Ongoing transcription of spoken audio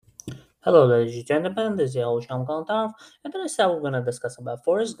Hello, ladies and gentlemen. This is your host, Shyam Kantar, and today's we're going to discuss about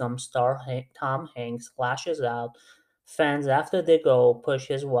Forrest Gump star Tom Hanks lashes out fans after they go push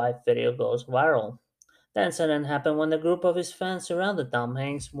his wife video goes viral. The incident happened when a group of his fans surrounded Tom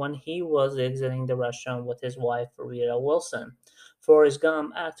Hanks when he was exiting the restaurant with his wife, Rita Wilson. Forrest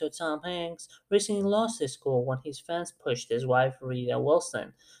Gump actor Tom Hanks recently lost his cool when his fans pushed his wife, Rita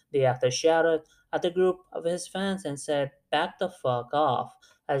Wilson. The actor shouted at the group of his fans and said, "Back the fuck off,"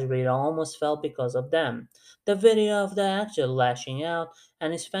 as Rita almost fell because of them. The video of the actor lashing out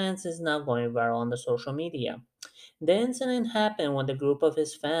and his fans is now going viral on the social media. The incident happened when the group of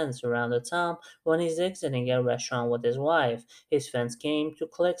his fans surrounded Tom when he's exiting a restaurant with his wife. His fans came to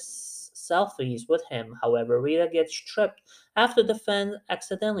click selfies with him. However, Rita gets tripped after the fan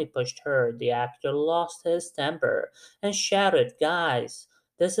accidentally pushed her. The actor lost his temper and shouted, "Guys,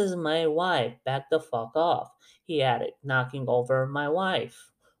 this is my wife. Back the fuck off," he added, knocking over my wife.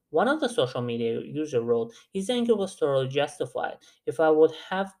 One of the social media user wrote, "His anger was totally justified. If I would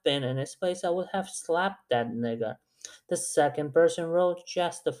have been in his place, I would have slapped that nigga." The second person wrote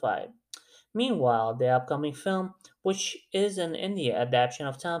 "Justified." Meanwhile, the upcoming film, which is an India adaptation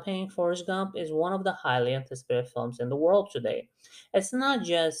of Tom Hanks' Forrest Gump, is one of the highly anticipated films in the world today. It's not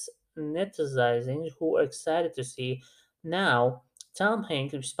just netizens who are excited to see now. Tom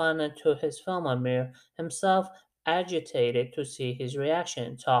Hanks responded to his film Amir himself, agitated to see his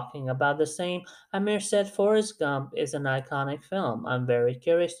reaction. Talking about the same, Amir said Forrest Gump is an iconic film. I'm very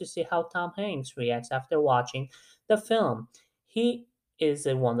curious to see how Tom Hanks reacts after watching the film. He is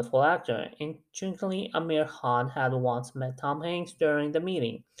a wonderful actor. Interestingly, Amir Khan had once met Tom Hanks during the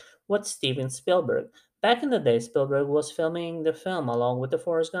meeting with Steven Spielberg. Back in the day, Spielberg was filming the film along with the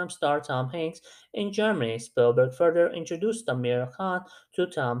Forrest Gump star Tom Hanks in Germany. Spielberg further introduced Amir Khan to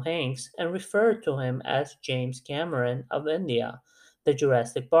Tom Hanks and referred to him as James Cameron of India. The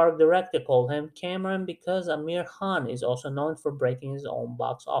Jurassic Park director called him Cameron because Amir Khan is also known for breaking his own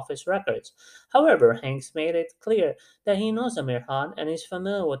box office records. However, Hanks made it clear that he knows Amir Khan and is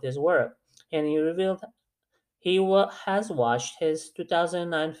familiar with his work, and he revealed has watched his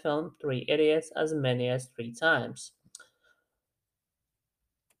 2009 film Three Idiots as many as 3 times.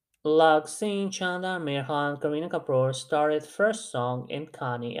 Lag Singh, Chanda, Amir Khan, Kareena Kapoor started first song in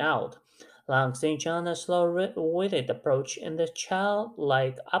Kani Out. Lag Singh Chanda's slow-witted approach and the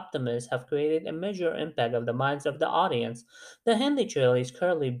childlike optimism have created a major impact of the minds of the audience. The Hindi trailer is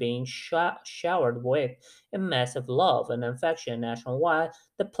currently being showered with a massive love and affection nationwide.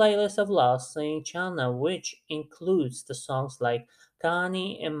 The playlist of Lag Singh Chanda, which includes the songs like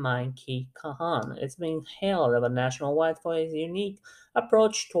Kani and Mein Ki Kahan, is being hailed as a nationwide for its unique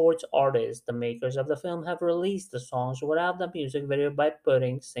approach towards artists. The makers of the film have released the songs without the music video by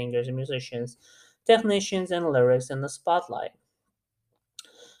putting singers, musicians, technicians, and lyrics in the spotlight.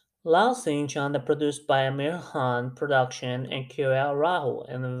 Lal Singh Chanda, produced by Amir Khan Production and Kiral Rahul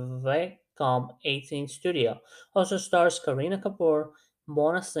in Vacom 18 Studio, also stars Kareena Kapoor,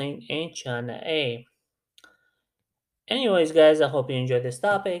 Mona Singh, and Chana A. Anyways, guys, I hope you enjoyed this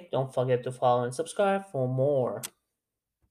topic. Don't forget to follow and subscribe for more.